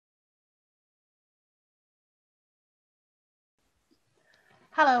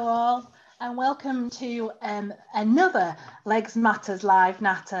Hello all, and welcome to another Legs Matters live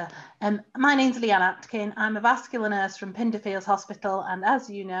natter. My name's Leanne Atkin. I'm a vascular nurse from Pinderfields Hospital, and as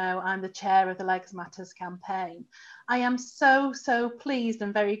you know, I'm the chair of the Legs Matters campaign. I am so pleased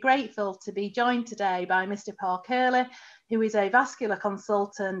and very grateful to be joined today by Mr. Paul Curley, who is a vascular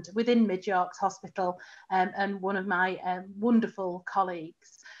consultant within Mid Yorks Hospital and one of my wonderful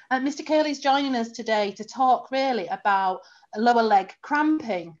colleagues. Mr. Curley is joining us today to talk really about lower leg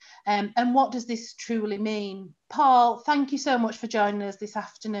cramping and what does this truly mean. Paul, thank you so much for joining us this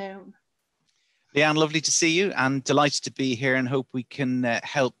afternoon. Leanne, lovely to see you and delighted to be here and hope we can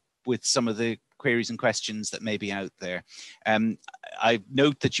help with some of the queries and questions that may be out there. I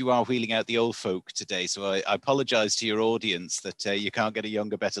note that you are wheeling out the old folk today, so I apologise to your audience that you can't get a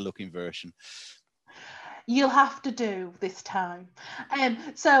younger, better looking version. You'll have to do this time.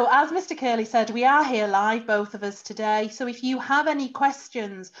 So as Mr. Curley said, we are here live, both of us today. So if you have any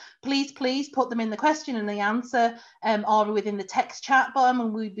questions, please put them in the question and the answer or within the text chat button,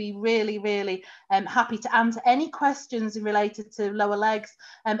 and we'd be really happy to answer any questions related to lower legs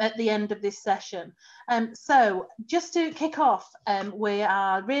at the end of this session. So just to kick off, we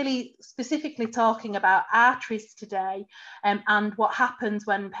are really specifically talking about arteries today and what happens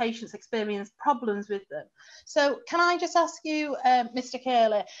when patients experience problems with them. So can I just ask you, Mr.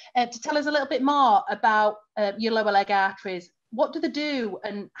 Curley, to tell us a little bit more about your lower leg arteries? What do they do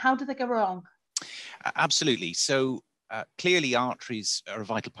and how do they go wrong? Absolutely. So clearly arteries are a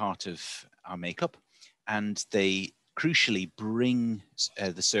vital part of our makeup, and they crucially bring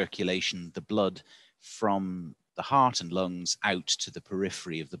the circulation, the blood from the heart and lungs out to the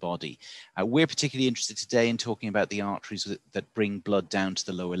periphery of the body. We're particularly interested today in talking about the arteries that bring blood down to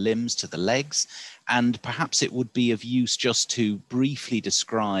the lower limbs, to the legs, and perhaps it would be of use just to briefly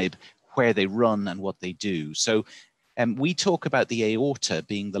describe where they run and what they do. So we talk about the aorta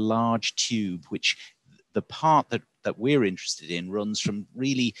being the large tube, which the part that we're interested in runs from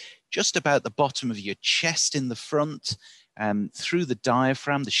really just about the bottom of your chest in the front, through the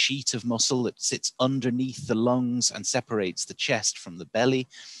diaphragm, the sheet of muscle that sits underneath the lungs and separates the chest from the belly.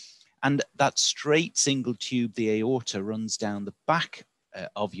 And that straight single tube, the aorta, runs down the back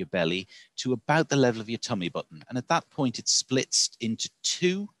of your belly to about the level of your tummy button. And at that point, it splits into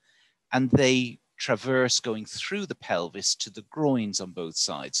two, and they traverse going through the pelvis to the groins on both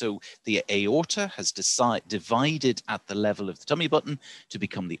sides. So the aorta has divided at the level of the tummy button to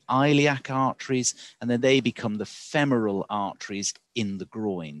become the iliac arteries, and then they become the femoral arteries in the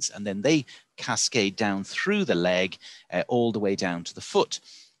groins, and then they cascade down through the leg all the way down to the foot.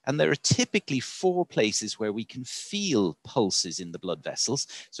 And there are typically four places where we can feel pulses in the blood vessels.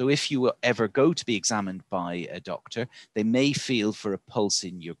 So if you ever go to be examined by a doctor, they may feel for a pulse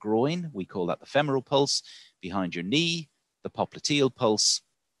in your groin. We call that the femoral pulse. Behind your knee, the popliteal pulse.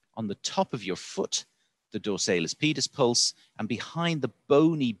 On the top of your foot, the dorsalis pedis pulse. And behind the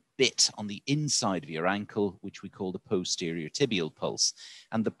bony bit on the inside of your ankle, which we call the posterior tibial pulse.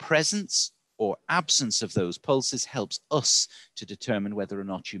 And the presence or absence of those pulses helps us to determine whether or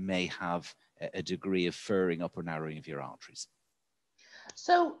not you may have a degree of furring up or narrowing of your arteries.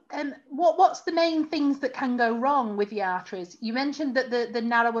 So what's the main things that can go wrong with the arteries? You mentioned that the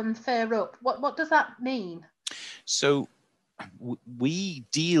narrow and fur up. What does that mean? So we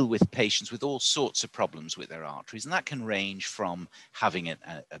deal with patients with all sorts of problems with their arteries, and that can range from having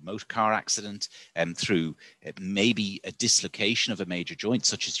a motor car accident through maybe a dislocation of a major joint,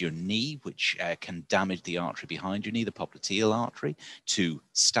 such as your knee, which can damage the artery behind your knee, the popliteal artery, to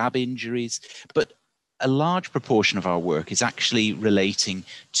stab injuries. But a large proportion of our work is actually relating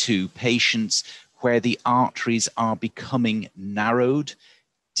to patients where the arteries are becoming narrowed,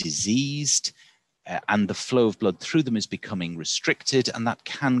 diseased, and the flow of blood through them is becoming restricted, and that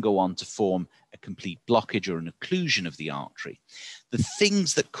can go on to form a complete blockage or an occlusion of the artery. The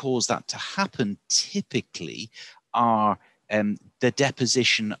things that cause that to happen typically are the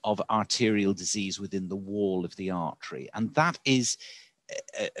deposition of arterial disease within the wall of the artery, and that is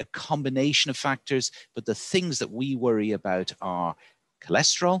a combination of factors, but the things that we worry about are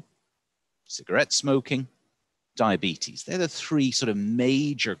cholesterol, cigarette smoking, diabetes. They're the three sort of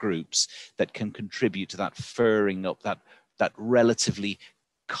major groups that can contribute to that furring up, that relatively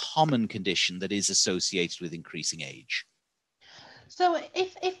common condition that is associated with increasing age. So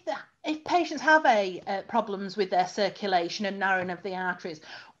if patients have problems with their circulation and narrowing of the arteries,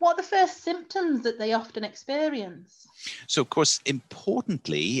 what are the first symptoms that they often experience? So, of course,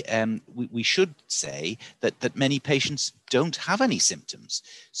 importantly, we should say that many patients don't have any symptoms.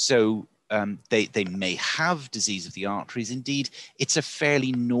 So they may have disease of the arteries. Indeed, it's a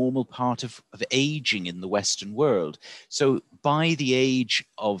fairly normal part of aging in the Western world. So by the age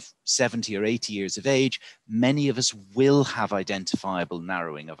of 70 or 80 years of age, many of us will have identifiable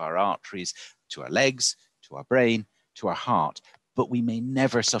narrowing of our arteries to our legs, to our brain, to our heart, but we may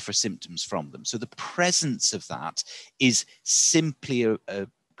never suffer symptoms from them. So the presence of that is simply a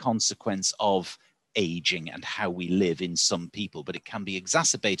consequence of aging and how we live in some people, but it can be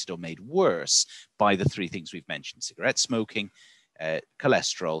exacerbated or made worse by the three things we've mentioned: cigarette smoking,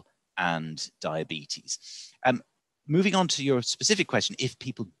 cholesterol, and diabetes. Moving on to your specific question, if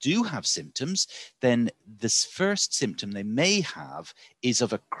people do have symptoms, then this first symptom they may have is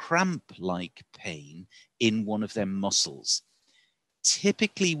of a cramp-like pain in one of their muscles.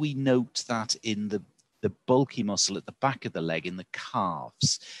 Typically, we note that in the bulky muscle at the back of the leg, in the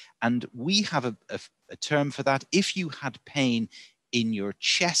calves. And we have a term for that. If you had pain in your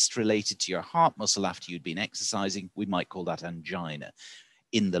chest related to your heart muscle after you'd been exercising, we might call that angina.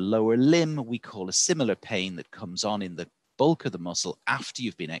 In the lower limb, we call a similar pain that comes on in the bulk of the muscle after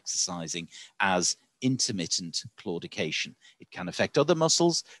you've been exercising as intermittent claudication. It can affect other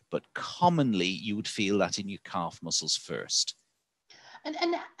muscles, but commonly you would feel that in your calf muscles first.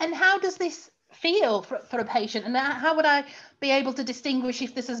 And how does this feel for a patient? And how would I be able to distinguish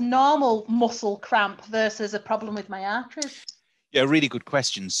if this is normal muscle cramp versus a problem with my arteries? Yeah, really good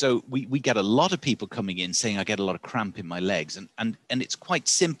question. So we get a lot of people coming in saying, I get a lot of cramp in my legs. And it's quite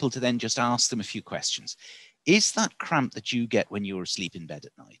simple to then just ask them a few questions. Is that cramp that you get when you're asleep in bed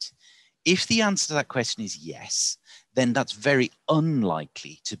at night? If the answer to that question is yes, then that's very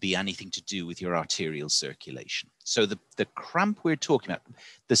unlikely to be anything to do with your arterial circulation. So the cramp we're talking about,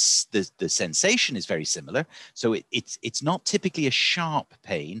 the sensation is very similar. So it's not typically a sharp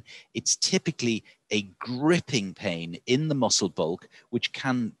pain. It's typically a gripping pain in the muscle bulk, which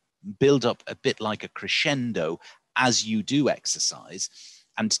can build up a bit like a crescendo as you do exercise,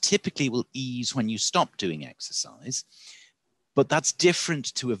 and typically will ease when you stop doing exercise. But that's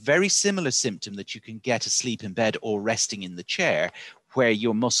different to a very similar symptom that you can get asleep in bed or resting in the chair, where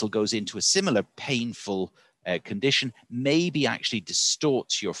your muscle goes into a similar painful condition, maybe actually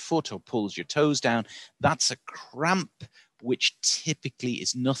distorts your foot or pulls your toes down. That's a cramp, which typically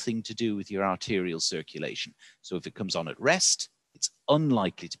is nothing to do with your arterial circulation. So if it comes on at rest, it's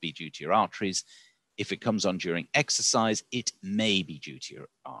unlikely to be due to your arteries. If it comes on during exercise, it may be due to your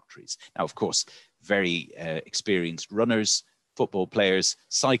arteries. Now, of course, very experienced runners, football players,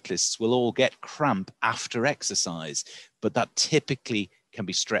 cyclists will all get cramp after exercise, but that typically can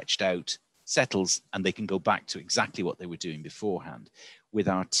be stretched out, settles, and they can go back to exactly what they were doing beforehand. With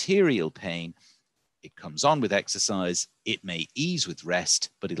arterial pain, it comes on with exercise, it may ease with rest,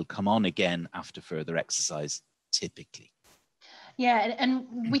 but it'll come on again after further exercise, typically. Yeah,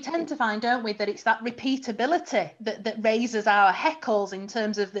 and we tend to find, don't we, that it's that repeatability that raises our heckles in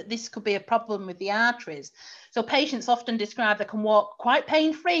terms of that this could be a problem with the arteries. So patients often describe they can walk quite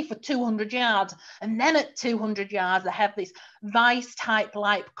pain-free for 200 yards, and then at 200 yards they have this vice-type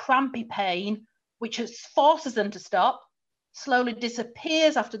like crampy pain, which forces them to stop, slowly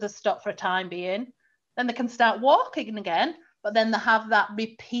disappears after the stop for a time being, then they can start walking again, but then they have that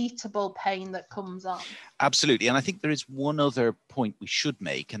repeatable pain that comes on. Absolutely. And I think there is one other point we should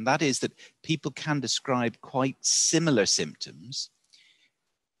make, and that is that people can describe quite similar symptoms,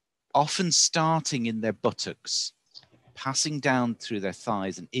 often starting in their buttocks, passing down through their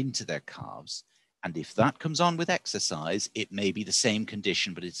thighs and into their calves. And if that comes on with exercise, it may be the same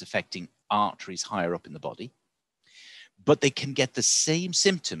condition, but it's affecting arteries higher up in the body. But they can get the same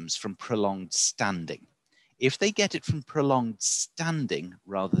symptoms from prolonged standing. If they get it from prolonged standing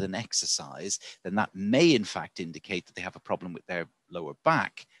rather than exercise, then that may in fact indicate that they have a problem with their lower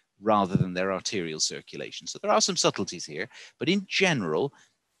back rather than their arterial circulation. So there are some subtleties here, but in general,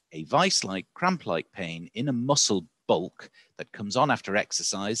 a vice-like, cramp-like pain in a muscle bulk that comes on after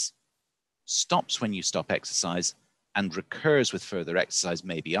exercise, stops when you stop exercise, and recurs with further exercise,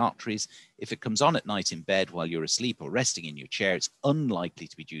 maybe arteries. If it comes on at night in bed while you're asleep or resting in your chair, it's unlikely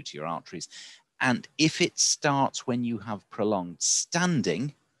to be due to your arteries. And if it starts when you have prolonged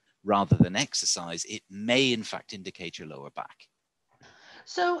standing rather than exercise, it may in fact indicate your lower back.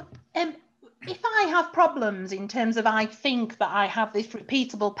 So if I have problems in terms of I think that I have this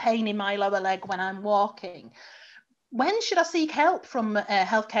repeatable pain in my lower leg when I'm walking, when should I seek help from a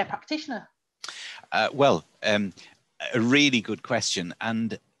healthcare practitioner? Well, a really good question.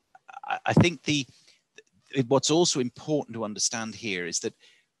 And I think what's also important to understand here is that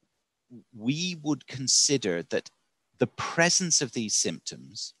we would consider that the presence of these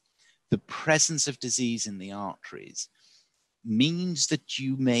symptoms, the presence of disease in the arteries, means that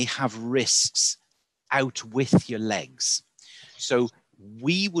you may have risks out with your legs. So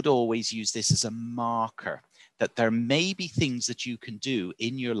we would always use this as a marker that there may be things that you can do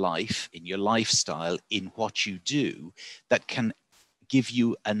in your life, in your lifestyle, in what you do, that can give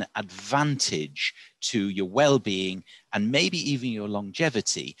you an advantage to your well-being and maybe even your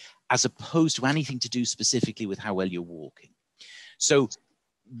longevity, as opposed to anything to do specifically with how well you're walking. So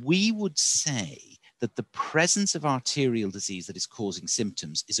we would say that the presence of arterial disease that is causing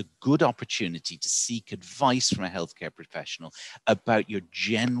symptoms is a good opportunity to seek advice from a healthcare professional about your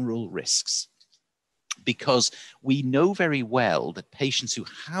general risks. Because we know very well that patients who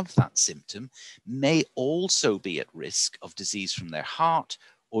have that symptom may also be at risk of disease from their heart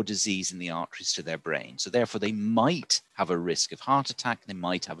or disease in the arteries to their brain. So therefore, they might have a risk of heart attack, they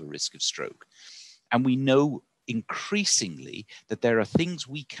might have a risk of stroke. And we know increasingly that there are things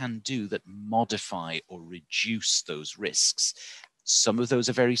we can do that modify or reduce those risks. Some of those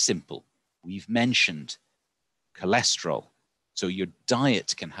are very simple. We've mentioned cholesterol. So your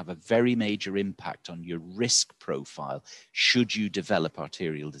diet can have a very major impact on your risk profile should you develop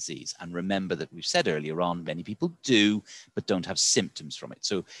arterial disease. And remember that we've said earlier on, many people do, but don't have symptoms from it.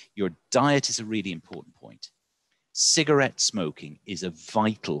 So your diet is a really important point. Cigarette smoking is a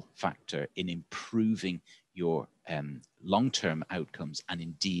vital factor in improving your long-term outcomes and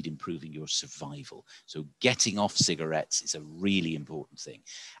indeed improving your survival. So getting off cigarettes is a really important thing.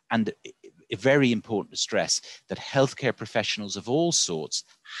 And very important to stress that healthcare professionals of all sorts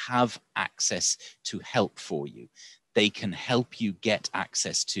have access to help for you. They can help you get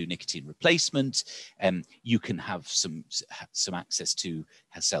access to nicotine replacement. You can have some access to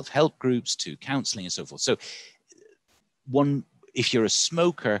self-help groups, to counseling and so forth. So if you're a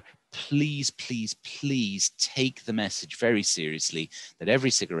smoker, please, please, please take the message very seriously that every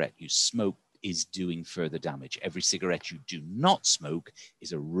cigarette you smoke is doing further damage. Every cigarette you do not smoke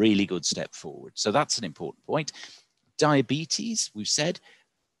is a really good step forward. So that's an important point. Diabetes, we've said,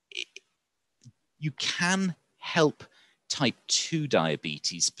 you can help type 2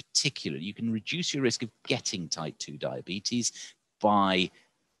 diabetes particularly. You can reduce your risk of getting type 2 diabetes by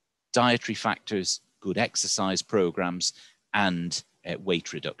dietary factors, good exercise programs, and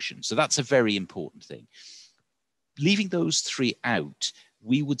weight reduction. So that's a very important thing. Leaving those three out,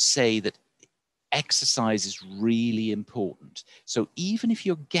 we would say that exercise is really important. So even if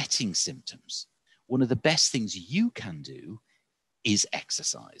you're getting symptoms, one of the best things you can do is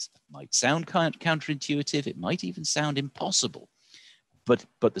exercise. It might sound counterintuitive, it might even sound impossible, but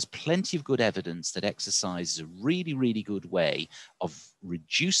there's plenty of good evidence that exercise is a really, really good way of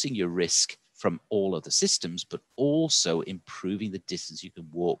reducing your risk from all other systems, but also improving the distance you can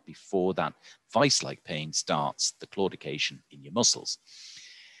walk before that vice-like pain starts, the claudication in your muscles.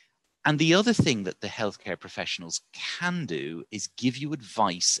 And the other thing that the healthcare professionals can do is give you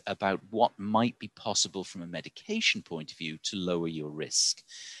advice about what might be possible from a medication point of view to lower your risk.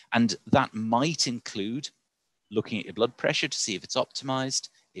 And that might include looking at your blood pressure to see if it's optimized.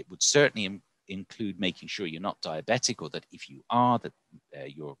 It would certainly include making sure you're not diabetic, or that if you are, that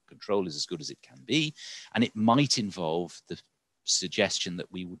your control is as good as it can be. And it might involve the suggestion that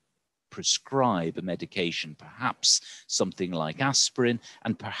we would prescribe a medication, perhaps something like aspirin,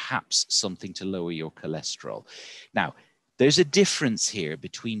 and perhaps something to lower your cholesterol. Now, there's a difference here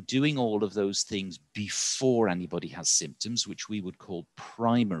between doing all of those things before anybody has symptoms, which we would call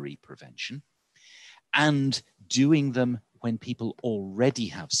primary prevention, and doing them when people already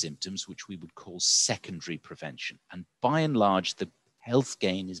have symptoms, which we would call secondary prevention. And by and large, the health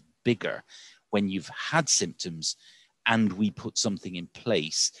gain is bigger when you've had symptoms and we put something in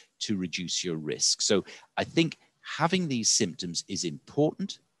place to reduce your risk. So I think having these symptoms is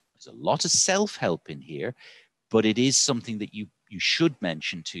important. There's a lot of self-help in here, but it is something that you should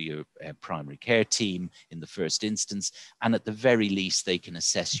mention to your primary care team in the first instance. And at the very least, they can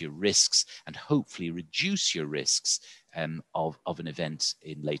assess your risks and hopefully reduce your risks of an event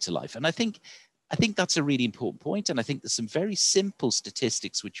in later life. And I think that's a really important point. And I think there's some very simple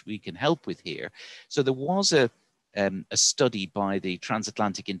statistics which we can help with here. So there was a study by the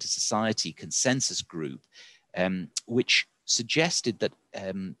Transatlantic Intersociety Consensus Group, which suggested that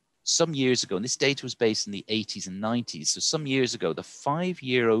some years ago, and this data was based in the 80s and 90s, so some years ago, the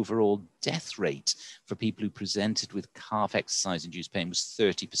 5-year overall death rate for people who presented with calf exercise-induced pain was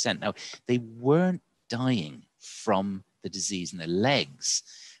 30%. Now, they weren't dying from the disease in their legs,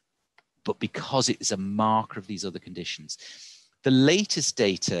 but because it is a marker of these other conditions. The latest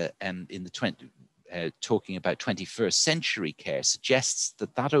data in the talking about 21st century care suggests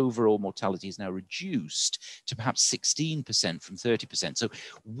that that overall mortality is now reduced to perhaps 16% from 30%. So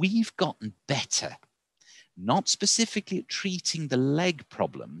we've gotten better, not specifically at treating the leg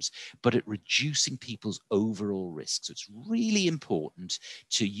problems, but at reducing people's overall risk. So it's really important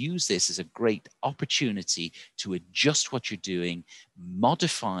to use this as a great opportunity to adjust what you're doing,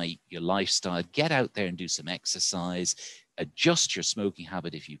 modify your lifestyle, get out there and do some exercise, adjust your smoking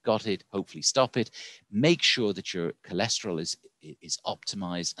habit if you've got it, hopefully stop it, make sure that your cholesterol is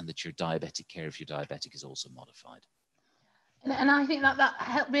optimized and that your diabetic care, if you're diabetic, is also modified. And I think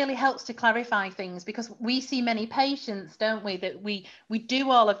that really helps to clarify things, because we see many patients, don't we, that we do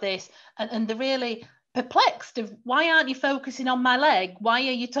all of this and they're really perplexed of, why aren't you focusing on my leg? Why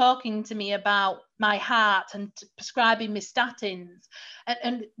are you talking to me about my heart and prescribing me statins?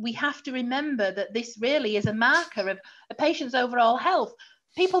 And we have to remember that this really is a marker of a patient's overall health.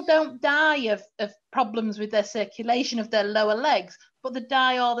 People don't die of problems with their circulation of their lower legs, but they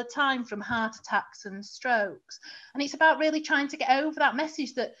die all the time from heart attacks and strokes. And it's about really trying to get over that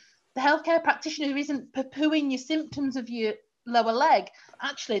message that the healthcare practitioner isn't poo-pooing your symptoms of your lower leg.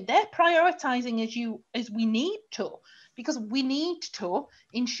 Actually, they're prioritizing as we need to, because we need to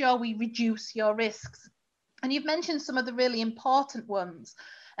ensure we reduce your risks. And you've mentioned some of the really important ones.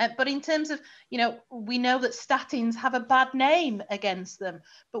 But in terms of, we know that statins have a bad name against them,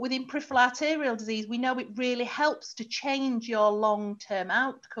 but within peripheral arterial disease, we know it really helps to change your long-term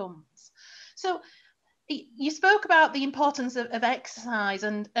outcomes. So you spoke about the importance of exercise,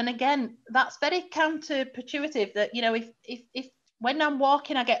 and again, that's very counterintuitive that, if when I'm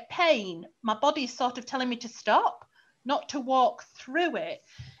walking, I get pain, my body's sort of telling me to stop, not to walk through it.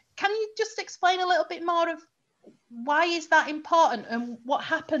 Can you just explain a little bit more of why is that important and what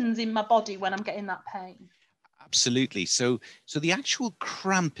happens in my body when I'm getting that pain? Absolutely. So the actual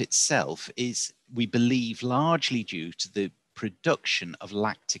cramp itself is, we believe, largely due to the production of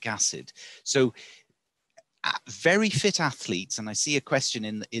lactic acid. So very fit athletes, and I see a question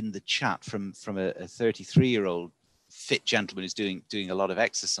in the chat from a 33-year-old fit gentleman who's doing a lot of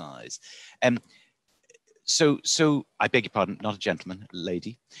exercise. So I beg your pardon, not a gentleman, a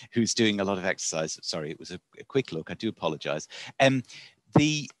lady who's doing a lot of exercise. Sorry, it was a quick look. I do apologize.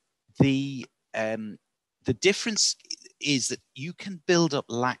 The difference is that you can build up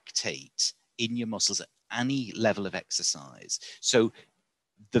lactate in your muscles at any level of exercise. So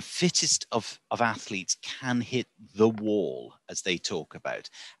the fittest of athletes can hit the wall, as they talk about.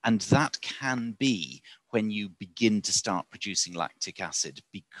 And that can be when you begin to start producing lactic acid,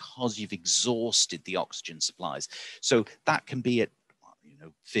 because you've exhausted the oxygen supplies. So that can be at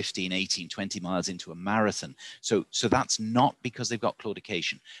 15, 18, 20 miles into a marathon. So that's not because they've got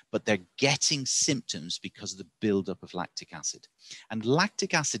claudication, but they're getting symptoms because of the buildup of lactic acid. And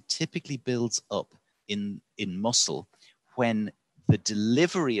lactic acid typically builds up in muscle when the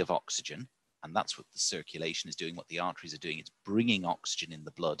delivery of oxygen, and that's what the circulation is doing, what the arteries are doing, it's bringing oxygen in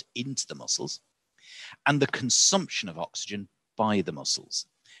the blood into the muscles, and the consumption of oxygen by the muscles.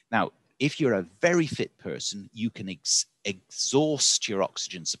 Now, if you're a very fit person, you can exhaust your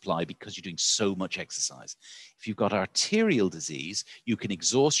oxygen supply because you're doing so much exercise. If you've got arterial disease, you can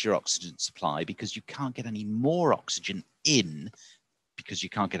exhaust your oxygen supply because you can't get any more oxygen in, because you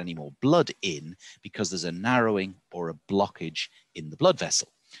can't get any more blood in, because there's a narrowing or a blockage in the blood vessel.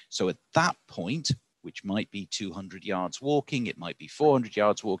 So at that point, which might be 200 yards walking, it might be 400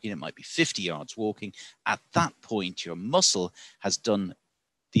 yards walking, it might be 50 yards walking, at that point, your muscle has done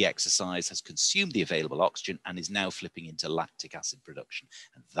the exercise, has consumed the available oxygen, and is now flipping into lactic acid production.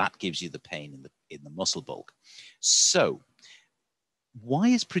 And that gives you the pain in the muscle bulk. So why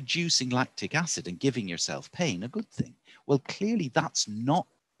is producing lactic acid and giving yourself pain a good thing? Well, clearly that's not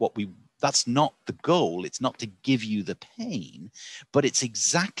the goal. It's not to give you the pain, but it's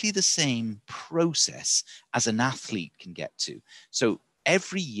exactly the same process as an athlete can get to. So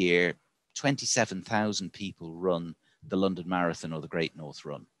every year, 27,000 people run the London Marathon or the Great North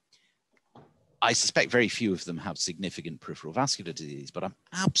Run. I suspect very few of them have significant peripheral vascular disease, but I'm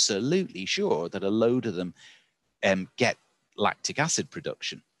absolutely sure that a load of them get lactic acid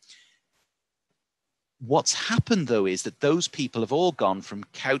production. What's happened, though, is that those people have all gone from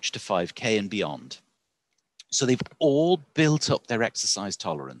couch to 5K and beyond. So they've all built up their exercise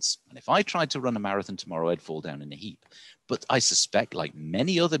tolerance. And if I tried to run a marathon tomorrow, I'd fall down in a heap. But I suspect, like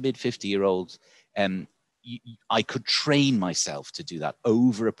many other mid-50-year-olds, I could train myself to do that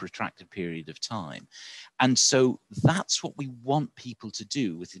over a protracted period of time. And so that's what we want people to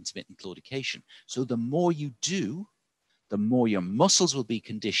do with intermittent claudication. So the more you do, the more your muscles will be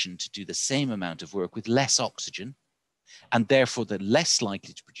conditioned to do the same amount of work with less oxygen, and therefore they're less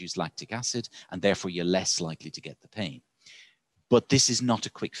likely to produce lactic acid, and therefore you're less likely to get the pain. But this is not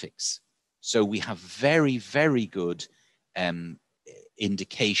a quick fix. So we have very, very good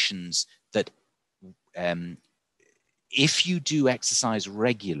indications that if you do exercise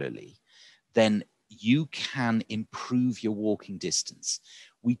regularly, then you can improve your walking distance.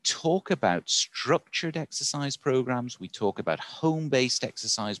 We talk about structured exercise programs, we talk about home-based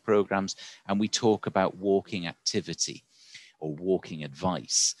exercise programs, and we talk about walking activity or walking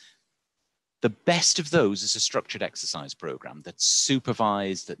advice. The best of those is a structured exercise program that's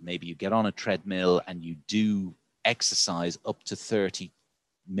supervised, that maybe you get on a treadmill and you do exercise up to 30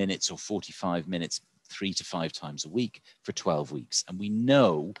 minutes or 45 minutes, 3 to 5 times a week for 12 weeks. And we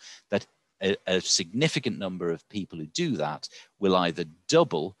know that a significant number of people who do that will either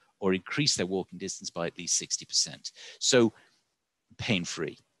double or increase their walking distance by at least 60%. So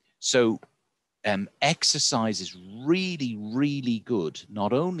pain-free. So exercise is really, really good,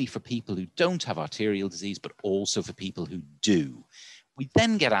 not only for people who don't have arterial disease, but also for people who do. We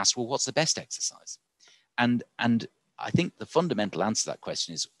then get asked, well, what's the best exercise? And I think the fundamental answer to that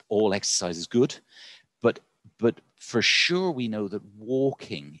question is all exercise is good, but for sure we know that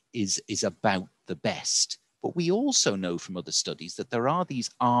walking is about the best. But we also know from other studies that there are these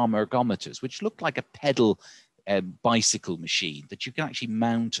arm ergometers, which look like a pedal bicycle machine that you can actually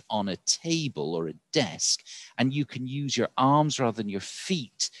mount on a table or a desk, and you can use your arms rather than your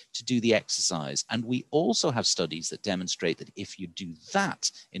feet to do the exercise. And we also have studies that demonstrate that if you do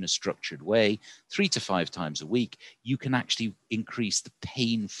that in a structured way, 3 to 5 times a week, you can actually increase the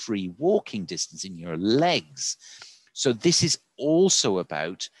pain-free walking distance in your legs. So this is also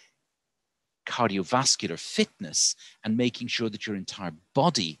about cardiovascular fitness and making sure that your entire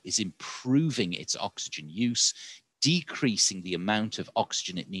body is improving its oxygen use, decreasing the amount of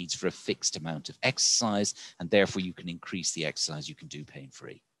oxygen it needs for a fixed amount of exercise, and therefore you can increase the exercise you can do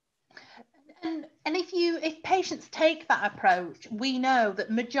pain-free. And if patients take that approach, we know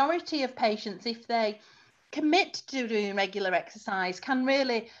that majority of patients, if they commit to doing regular exercise, can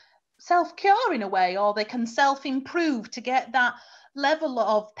really self-cure in a way, or they can self-improve to get that level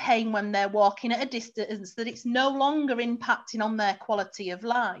of pain when they're walking at a distance that it's no longer impacting on their quality of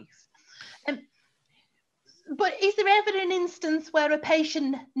life. But is there ever an instance where a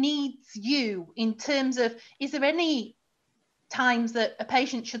patient needs you, in terms of, is there any times that a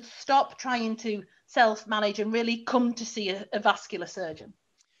patient should stop trying to self-manage and really come to see a vascular surgeon?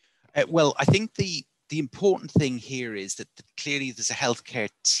 Well, I think the important thing here is that clearly there's a healthcare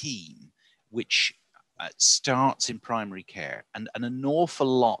team which starts in primary care, and an awful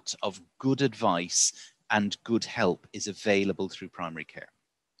lot of good advice and good help is available through primary care.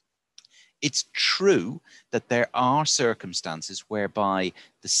 It's true that there are circumstances whereby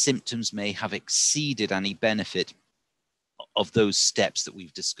the symptoms may have exceeded any benefit of those steps that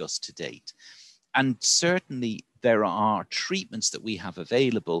we've discussed to date. And certainly there are treatments that we have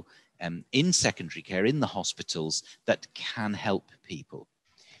available in secondary care, in the hospitals, that can help people.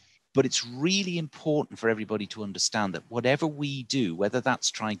 But it's really important for everybody to understand that whatever we do, whether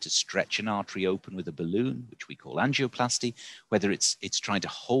that's trying to stretch an artery open with a balloon, which we call angioplasty, whether it's trying to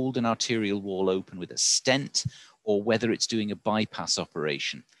hold an arterial wall open with a stent, or whether it's doing a bypass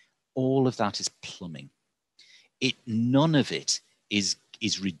operation, all of that is plumbing. None of it is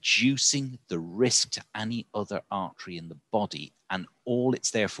reducing the risk to any other artery in the body, and all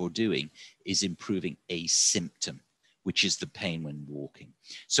it's therefore doing is improving a symptom, which is the pain when walking.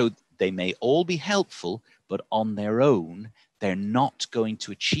 So they may all be helpful, but on their own, they're not going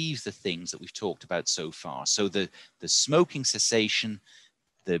to achieve the things that we've talked about so far. So the smoking cessation,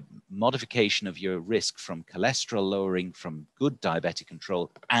 the modification of your risk from cholesterol lowering, from good diabetic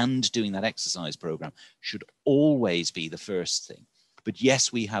control, and doing that exercise program should always be the first thing. But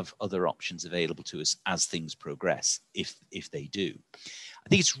yes, we have other options available to us as things progress, if they do. I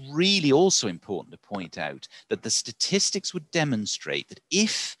think it's really also important to point out that the statistics would demonstrate that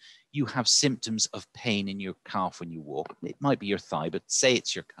if you have symptoms of pain in your calf when you walk, it might be your thigh, but say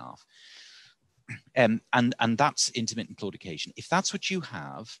it's your calf, and that's intermittent claudication. If that's what you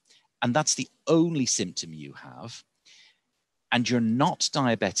have, and that's the only symptom you have, and you're not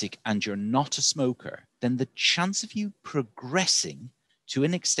diabetic and you're not a smoker, then the chance of you progressing to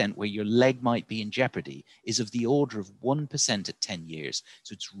an extent where your leg might be in jeopardy is of the order of 1% at 10 years.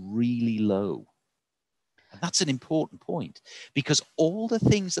 So it's really low. And that's an important point, because all the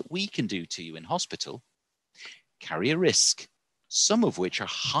things that we can do to you in hospital carry a risk, some of which are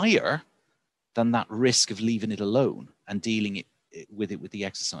higher than that risk of leaving it alone and dealing with the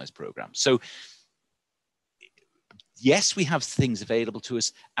exercise program. So yes, we have things available to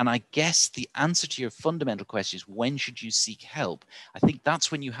us. And I guess the answer to your fundamental question is, when should you seek help? I think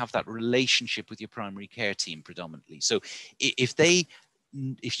that's when you have that relationship with your primary care team predominantly. So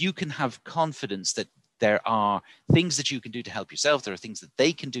if you can have confidence that There are things that you can do to help yourself. There are things that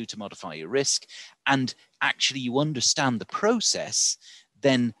they can do to modify your risk. And actually you understand the process,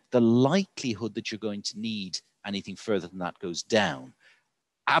 then the likelihood that you're going to need anything further than that goes down.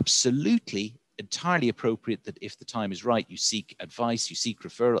 Absolutely, entirely appropriate that if the time is right, you seek advice, you seek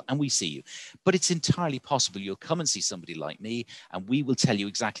referral, and we see you. But it's entirely possible you'll come and see somebody like me, and we will tell you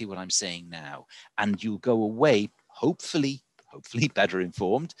exactly what I'm saying now. And you'll go away, hopefully better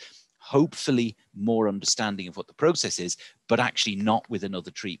informed, hopefully more understanding of what the process is, but actually not with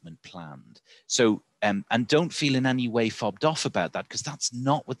another treatment planned. So, and don't feel in any way fobbed off about that, because that's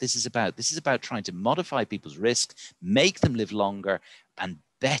not what this is about. This is about trying to modify people's risk, make them live longer and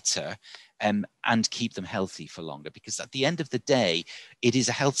better, and keep them healthy for longer. Because at the end of the day, it is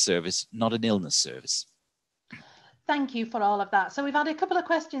a health service, not an illness service. Thank you for all of that. So we've had a couple of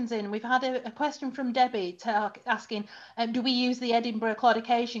questions in. We've had a question from Debbie asking, do we use the Edinburgh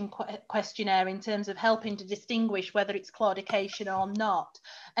claudication questionnaire in terms of helping to distinguish whether it's claudication or not?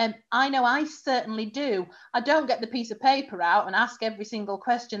 I know I certainly do. I don't get the piece of paper out and ask every single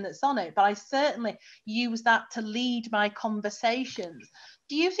question that's on it, but I certainly use that to lead my conversations.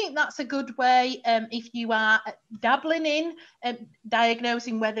 Do you think that's a good way if you are dabbling in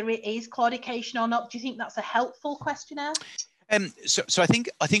diagnosing whether it is claudication or not? Do you think that's a helpful questionnaire? So I think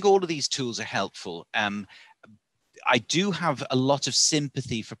all of these tools are helpful. I do have a lot of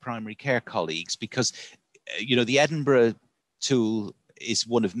sympathy for primary care colleagues because, you know, the Edinburgh tool is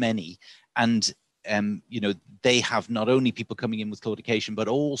one of many, and you know, they have not only people coming in with claudication, but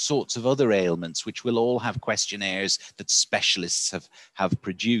all sorts of other ailments, which will all have questionnaires that specialists have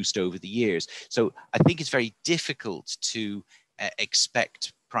produced over the years. So I think it's very difficult to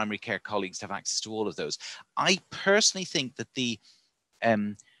expect primary care colleagues to have access to all of those. I personally think that the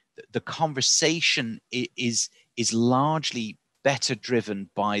conversation is largely better driven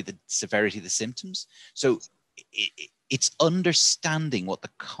by the severity of the symptoms. So it's understanding what the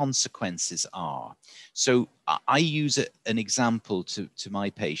consequences are. So I use an example to my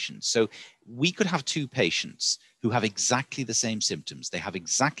patients. So we could have two patients who have exactly the same symptoms. They have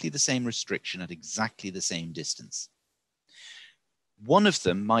exactly the same restriction at exactly the same distance. One of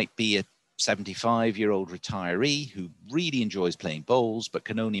them might be a 75-year-old retiree who really enjoys playing bowls, but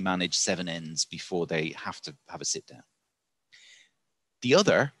can only manage 7 ends before they have to have a sit down. The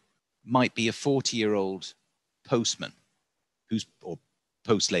other might be a 40-year-old postman or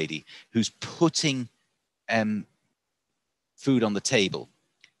post lady who's putting food on the table,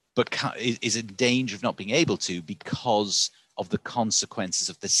 but is in danger of not being able to because of the consequences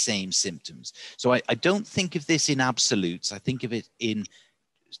of the same symptoms. So I don't think of this in absolutes. I think of it in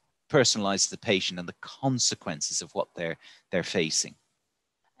personalized to the patient and the consequences of what they're facing.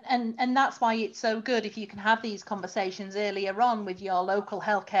 And that's why it's so good if you can have these conversations earlier on with your local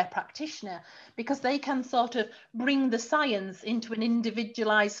healthcare practitioner, because they can sort of bring the science into an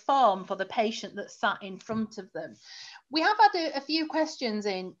individualized form for the patient that's sat in front of them. We have had a few questions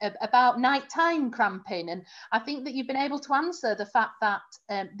in about nighttime cramping, and I think that you've been able to answer the fact that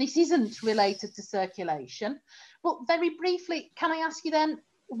this isn't related to circulation. But very briefly, can I ask you then,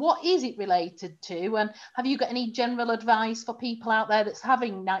 what is it related to, and have you got any general advice for people out there that's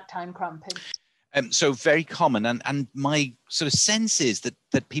having nighttime cramping? So very common, and my sort of sense is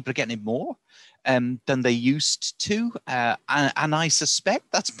that people are getting it more than they used to, and I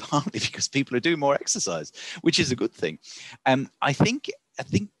suspect that's partly because people are doing more exercise, which is a good thing. I think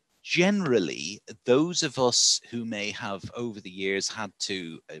generally those of us who may have over the years had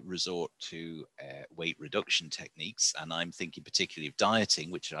to resort to weight reduction techniques, and I'm thinking particularly of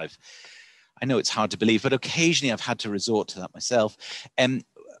dieting, which I know it's hard to believe, but occasionally I've had to resort to that myself.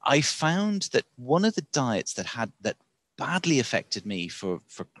 I found that one of the diets that badly affected me for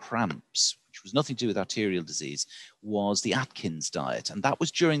cramps, which was nothing to do with arterial disease, was the Atkins diet. And that was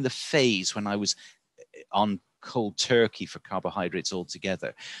during the phase when I was on cold turkey for carbohydrates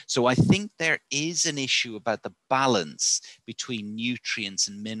altogether. So I think there is an issue about the balance between nutrients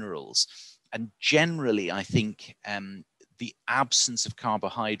and minerals. And generally, I think the absence of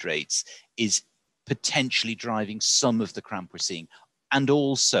carbohydrates is potentially driving some of the cramp we're seeing, and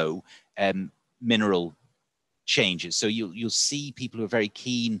also mineral changes. So you'll see people who are very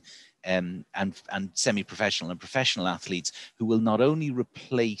keen and semi-professional and professional athletes who will not only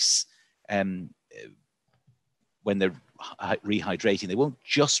replace when they're rehydrating, they won't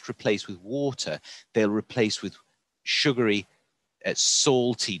just replace with water, they'll replace with sugary,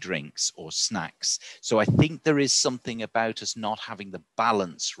 salty drinks or snacks. So I think there is something about us not having the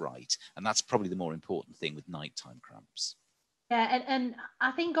balance right, and that's probably the more important thing with nighttime cramps. Yeah, and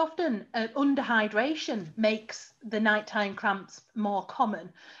I think often underhydration makes the nighttime cramps more common,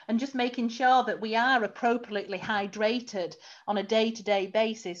 and just making sure that we are appropriately hydrated on a day-to-day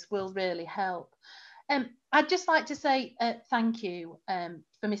basis will really help. I'd just like to say thank you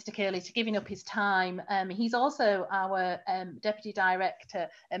for Mr. Curley to giving up his time. He's also our Deputy Director,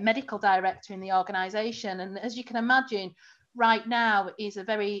 Medical Director in the organisation, and as you can imagine, right now is a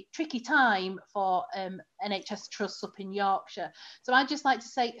very tricky time for NHS trusts up in Yorkshire. So I'd just like to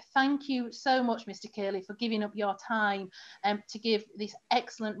say thank you so much, Mr. Curley, for giving up your time to give this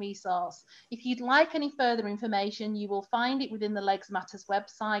excellent resource. If you'd like any further information, you will find it within the Legs Matters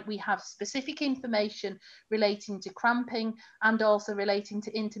website. We have specific information relating to cramping and also relating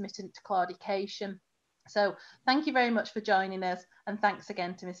to intermittent claudication. So thank you very much for joining us, and thanks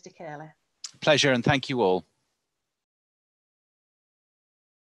again to Mr. Curley. Pleasure, and thank you all.